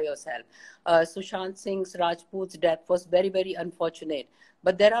responsible for yourself. Sushant Singh's Rajput's death was very, very unfortunate.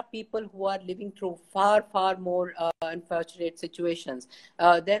 But there are people who are living through far, far more unfortunate situations.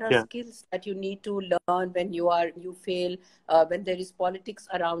 There are Yeah. skills that you need to learn when you fail, when there is politics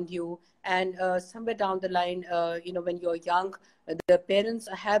around you, and somewhere down the line, when you're young, the parents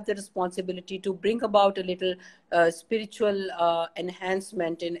have the responsibility to bring about a little spiritual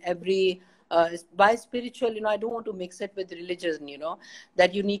enhancement in every. By spiritual, I don't want to mix it with religion,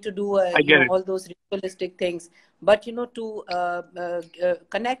 that you need to do I get it. all those ritualistic things, but to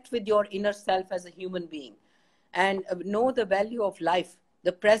connect with your inner self as a human being, and know the value of life,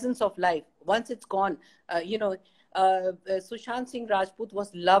 the presence of life. Once it's gone, Sushant Singh Rajput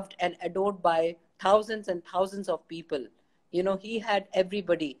was loved and adored by thousands and thousands of people. He had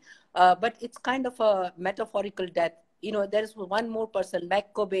everybody. But it's kind of a metaphorical death. There is one more person,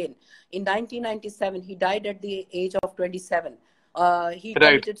 Mac Cobain. In 1997, he died at the age of 27. He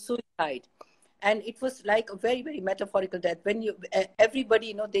Right. committed suicide. And it was like a very, very metaphorical death. When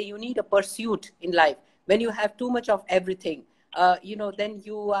everybody, you need a pursuit in life. When you have too much of everything, then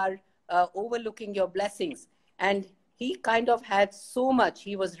you are overlooking your blessings. And he kind of had so much.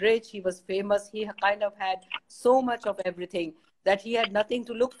 He was rich, he was famous, he kind of had so much of everything that he had nothing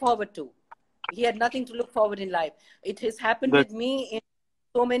to look forward to. He had nothing to look forward in life. It has happened That. with me in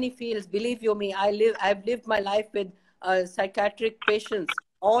so many fields. Believe you me, I've lived my life with psychiatric patients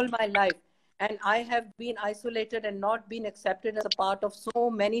all my life, and I have been isolated and not been accepted as a part of so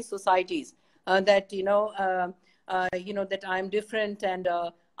many societies, that that I'm different, and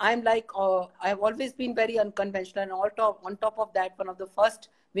I'm like, I've always been very unconventional, and on top of that, one of the first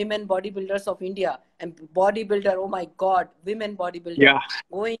women bodybuilders of India. And bodybuilder, oh my God, women bodybuilder, Yeah.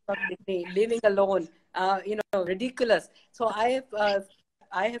 going on with me, living alone, ridiculous. So I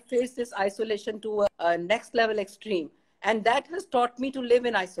have faced this isolation to a next level extreme, and that has taught me to live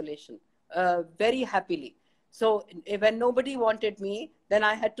in isolation very happily. So when nobody wanted me, then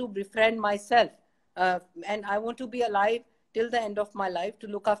I had to befriend myself, and I want to be alive till the end of my life to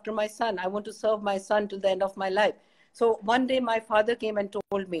look after my son. I want to serve my son till the end of my life. So one day my father came and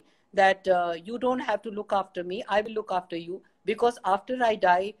told me that you don't have to look after me. I will look after you, because after I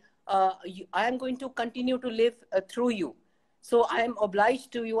die, I am going to continue to live through you. So I am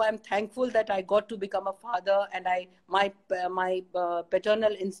obliged to you. I'm thankful that I got to become a father, and my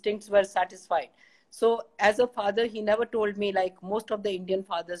paternal instincts were satisfied. So as a father, he never told me like most of the Indian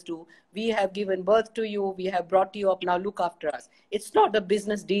fathers do, we have given birth to you, we have brought you up, now look after us. It's not a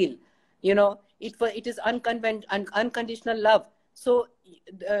business deal. It is unconditional love. So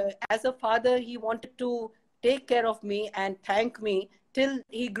as a father, he wanted to take care of me and thank me till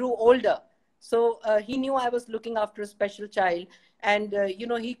he grew older. So he knew I was looking after a special child, and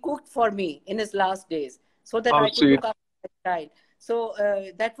he cooked for me in his last days so that How I could sweet. look after that child. So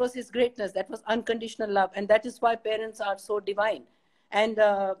that was his greatness. That was unconditional love, and that is why parents are so divine. And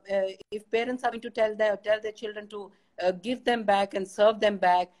if parents are going to tell their children to give them back and serve them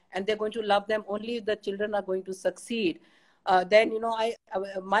back, and they're going to love them only if the children are going to succeed, then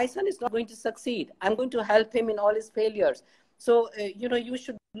my son is not going to succeed. I'm going to help him in all his failures. So you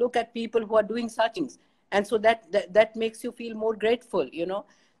should look at people who are doing such things, and so that makes you feel more grateful.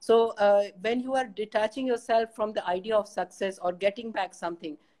 So when you are detaching yourself from the idea of success or getting back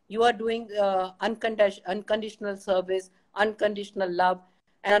something, you are doing unconditional service, unconditional love,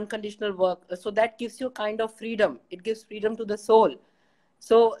 and unconditional work. So that gives you kind of freedom. It gives freedom to the soul.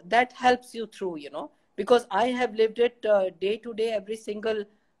 So that helps you through, because I have lived it day to day, every single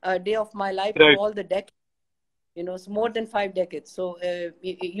day of my life through Right. all the decades. It's more than 5 decades. So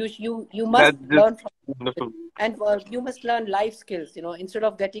you must That's just learn from it. wonderful. And you must learn life skills. Instead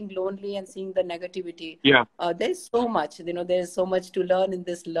of getting lonely and seeing the negativity, Yeah. there's so much. There's so much to learn in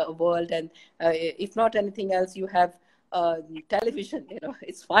this world. And if not anything else, you have television.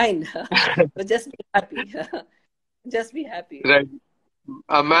 It's fine. But just be happy. Just be happy. Right.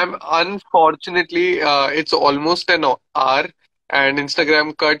 Ma'am, unfortunately, it's almost an hour, and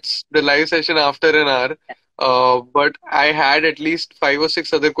Instagram cuts the live session after an hour. But I had at least five or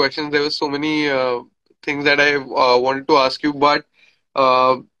six other questions. There were so many things that I wanted to ask you, but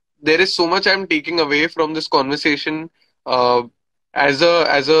uh, there is so much I'm taking away from this conversation. Uh, as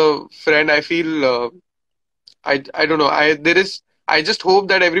a friend, I feel I don't know. I just hope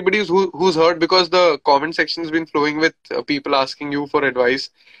that everybody who's heard, because the comment section has been flowing with people asking you for advice.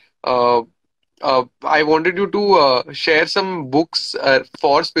 Uh, I wanted you to share some books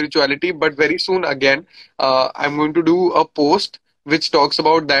for spirituality, but very soon again, I'm going to do a post which talks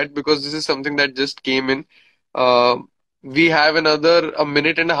about that, because this is something that just came in. Uh, we have another a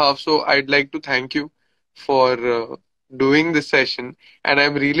minute and a half, so I'd like to thank you for doing this session, and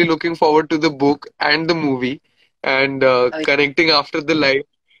I'm really looking forward to the book and the movie, and I connecting after the live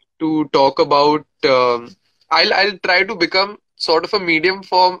to talk about. I'll try to become sort of a medium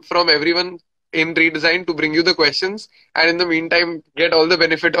from everyone in redesign to bring you the questions, and in the meantime get all the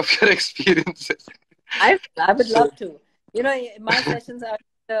benefit of your experiences. I would So love to. My sessions are,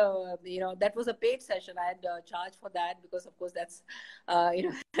 that was a paid session. I had charged for that because, of course, that's,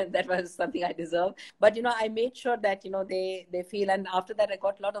 that was something I deserve. But I made sure that they feel. And after that, I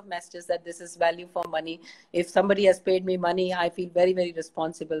got a lot of messages that this is value for money. If somebody has paid me money, I feel very, very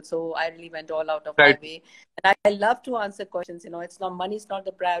responsible. So I really went all out of my right, way. And I love to answer questions. It's not money, is not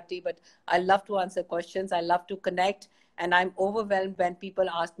the priority, but I love to answer questions. I love to connect, and I'm overwhelmed when people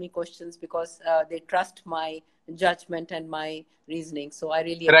ask me questions because they trust my judgment and my reasoning. So I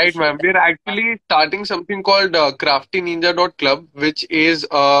really right, appreciate ma'am. that. We're actually starting something called CraftyNinja.club, which is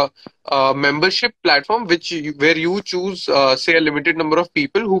a membership platform where you choose, say, a limited number of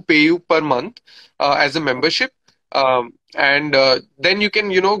people who pay you per month as a membership. And then you can,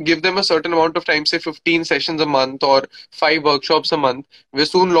 give them a certain amount of time, say 15 sessions a month or 5 workshops a month. We're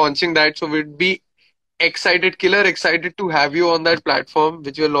soon launching that, so we'd be killer excited to have you on that platform,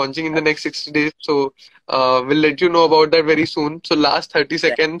 which we're launching in the next 60 days. So we'll let you know about that very soon. So last 30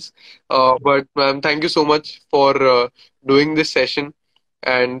 seconds. But ma'am, thank you so much for doing this session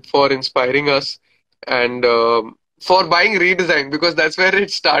and for inspiring us, and for buying Redesign, because that's where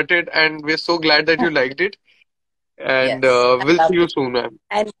it started. And we're so glad that you liked it. And Yes, I we'll see loved you it. soon, ma'am.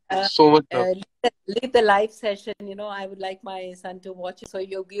 And So much love. leave the live session. I would like my son to watch it. So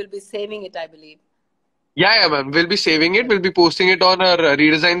you'll be saving it, I believe. Yeah, man. We'll be saving it. We'll be posting it on our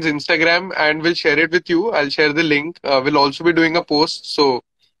Redesign's Instagram, and we'll share it with you. I'll share the link. We'll also be doing a post. So,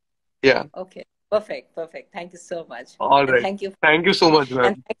 yeah. Okay, perfect, perfect. Thank you so much, All and right. thank you, Thank you so much,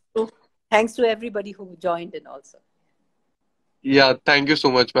 and ma'am. thanks to everybody who joined in also. Yeah, thank you so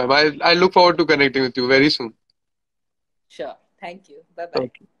much, ma'am. I look forward to connecting with you very soon. Sure. Thank you. Bye bye.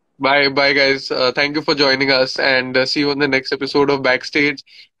 Okay. Bye, guys. Thank you for joining us, and see you on the next episode of Backstage.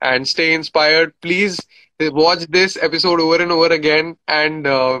 And stay inspired. Please watch this episode over and over again, and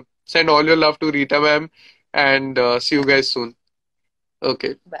send all your love to Rita, ma'am. And see you guys soon.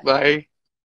 Okay. Bye. Bye.